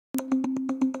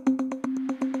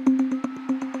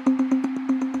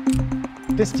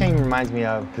This team reminds me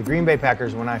of the Green Bay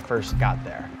Packers when I first got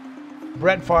there.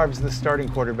 Brett Favre's the starting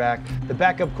quarterback. The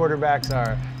backup quarterbacks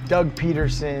are Doug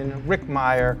Peterson, Rick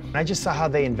Meyer. I just saw how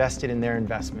they invested in their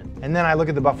investment. And then I look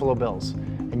at the Buffalo Bills,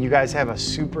 and you guys have a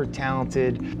super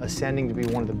talented, ascending to be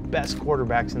one of the best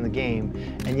quarterbacks in the game,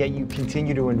 and yet you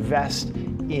continue to invest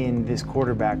in this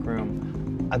quarterback room.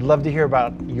 I'd love to hear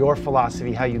about your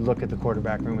philosophy, how you look at the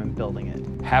quarterback room and building it.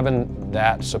 Having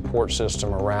that support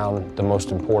system around the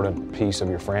most important piece of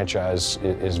your franchise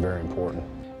is very important.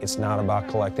 It's not about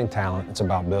collecting talent, it's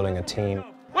about building a team.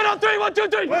 1 on 3, 1, 2,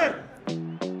 3! Where?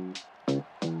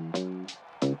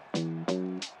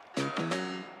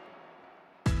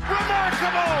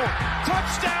 Remarkable!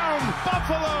 Touchdown,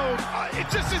 Buffalo! It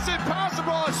just is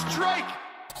impossible, a strike!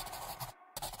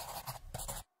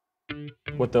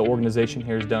 What the organization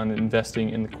here has done, investing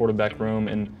in the quarterback room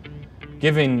and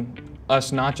giving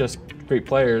us not just great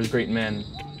players, great men,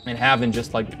 and having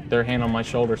just like their hand on my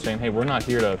shoulder saying, hey, we're not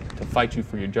here to fight you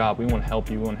for your job. We want to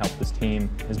help you, we want to help this team,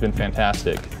 has been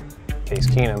fantastic. Case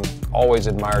Keenum, always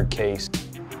admired Case,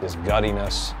 his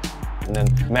guttiness. And then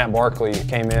Matt Barkley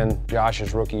came in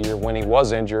Josh's rookie year when he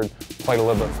was injured, played a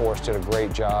little bit for us, did a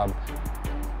great job.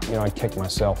 You know, I'd kick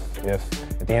myself if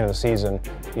at the end of the season,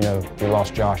 you know, we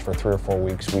lost Josh for 3 or 4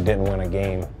 weeks, we didn't win a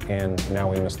game, and now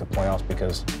we missed the playoffs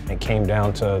because it came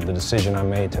down to the decision I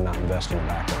made to not invest in a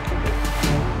backup QB.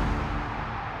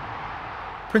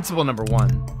 Principle number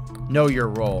 1, know your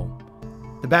role.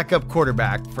 The backup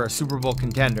quarterback for a Super Bowl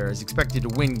contender is expected to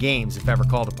win games if ever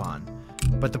called upon,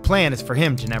 but the plan is for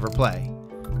him to never play.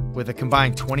 With a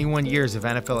combined 21 years of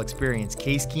NFL experience,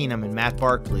 Case Keenum and Matt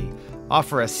Barkley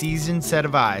offer a seasoned set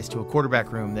of eyes to a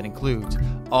quarterback room that includes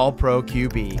All-Pro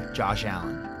QB Josh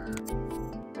Allen.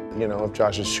 You know, if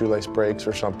Josh's shoelace breaks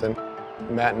or something,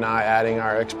 Matt and I adding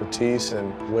our expertise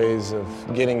and ways of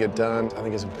getting it done, I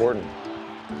think is important.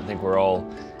 I think we're all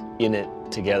in it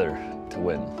together to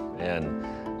win. And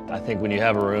I think when you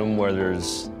have a room where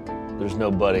there's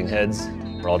no butting heads,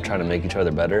 we're all trying to make each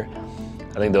other better,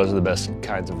 I think those are the best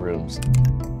kinds of rooms.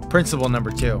 Principle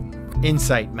number 2,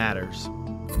 insight matters.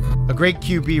 A great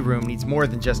QB room needs more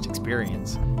than just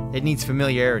experience. It needs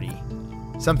familiarity,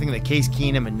 something that Case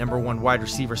Keenum and number 1 wide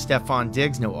receiver Stefon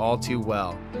Diggs know all too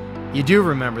well. You do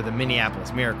remember the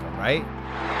Minneapolis Miracle, right?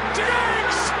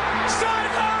 Diggs!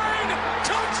 Sideline!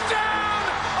 Touchdown!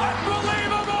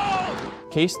 Unbelievable!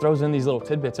 Case throws in these little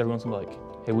tidbits every once in a while,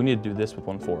 like, hey, we need to do this with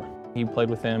 1-4. He played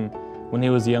with him when he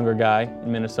was a younger guy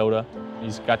in Minnesota. You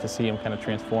just got to see him kind of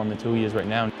transform into who he is right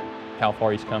now. How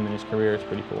far he's come in his career is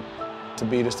pretty cool. To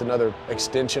be just another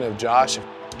extension of Josh.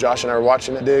 Josh and I are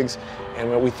watching the Diggs,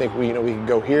 and we think we can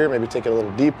go here, maybe take it a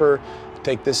little deeper,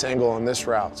 take this angle on this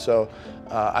route. So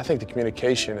I think the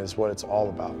communication is what it's all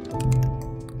about.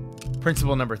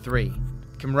 Principle number 3,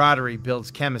 camaraderie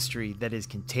builds chemistry that is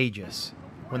contagious.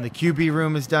 When the QB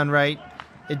room is done right,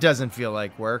 it doesn't feel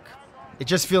like work. It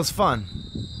just feels fun.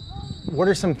 What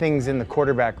are some things in the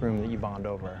quarterback room that you bond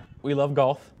over? We love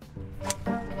golf.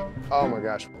 Oh my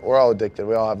gosh, we're all addicted.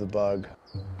 We all have the bug.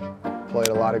 Played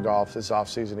a lot of golf this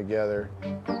off-season together.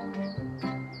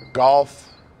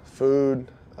 Golf,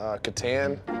 food,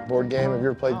 Catan, board game. Have you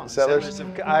ever played Settlers?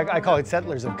 I call it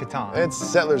Settlers of Catan. It's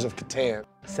Settlers of Catan.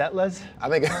 Settlers? I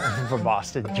think. I'm from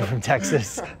Boston, you're from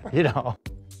Texas, you know.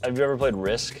 Have you ever played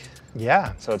Risk?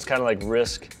 Yeah. So it's kind of like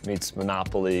Risk meets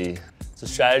Monopoly. It's a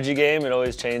strategy game, it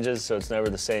always changes, so it's never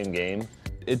the same game.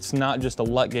 It's not just a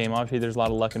luck game. Obviously, there's a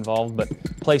lot of luck involved, but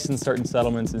placing certain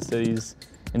settlements in cities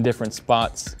in different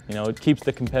spots, you know, it keeps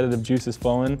the competitive juices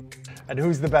flowing. And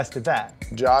who's the best at that?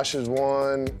 Josh has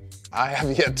won. I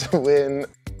have yet to win,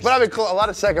 but I've been a lot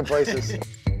of second places.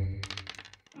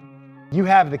 You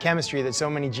have the chemistry that so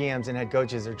many GMs and head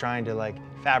coaches are trying to like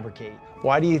fabricate.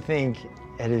 Why do you think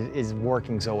it is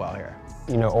working so well here?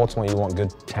 You know, ultimately you want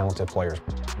good, talented players,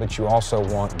 but you also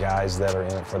want guys that are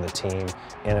in it for the team,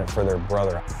 in it for their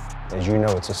brother. As you know,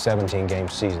 it's a 17-game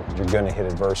season. You're going to hit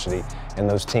adversity, and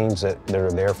those teams that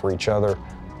are there for each other,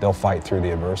 they'll fight through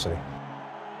the adversity.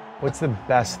 What's the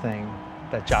best thing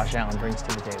that Josh Allen brings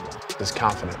to the table? His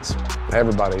confidence.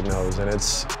 Everybody knows, and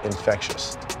it's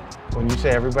infectious. When you say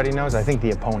everybody knows, I think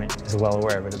the opponent is well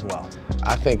aware of it as well.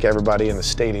 I think everybody in the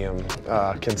stadium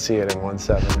can see it in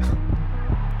 1-7.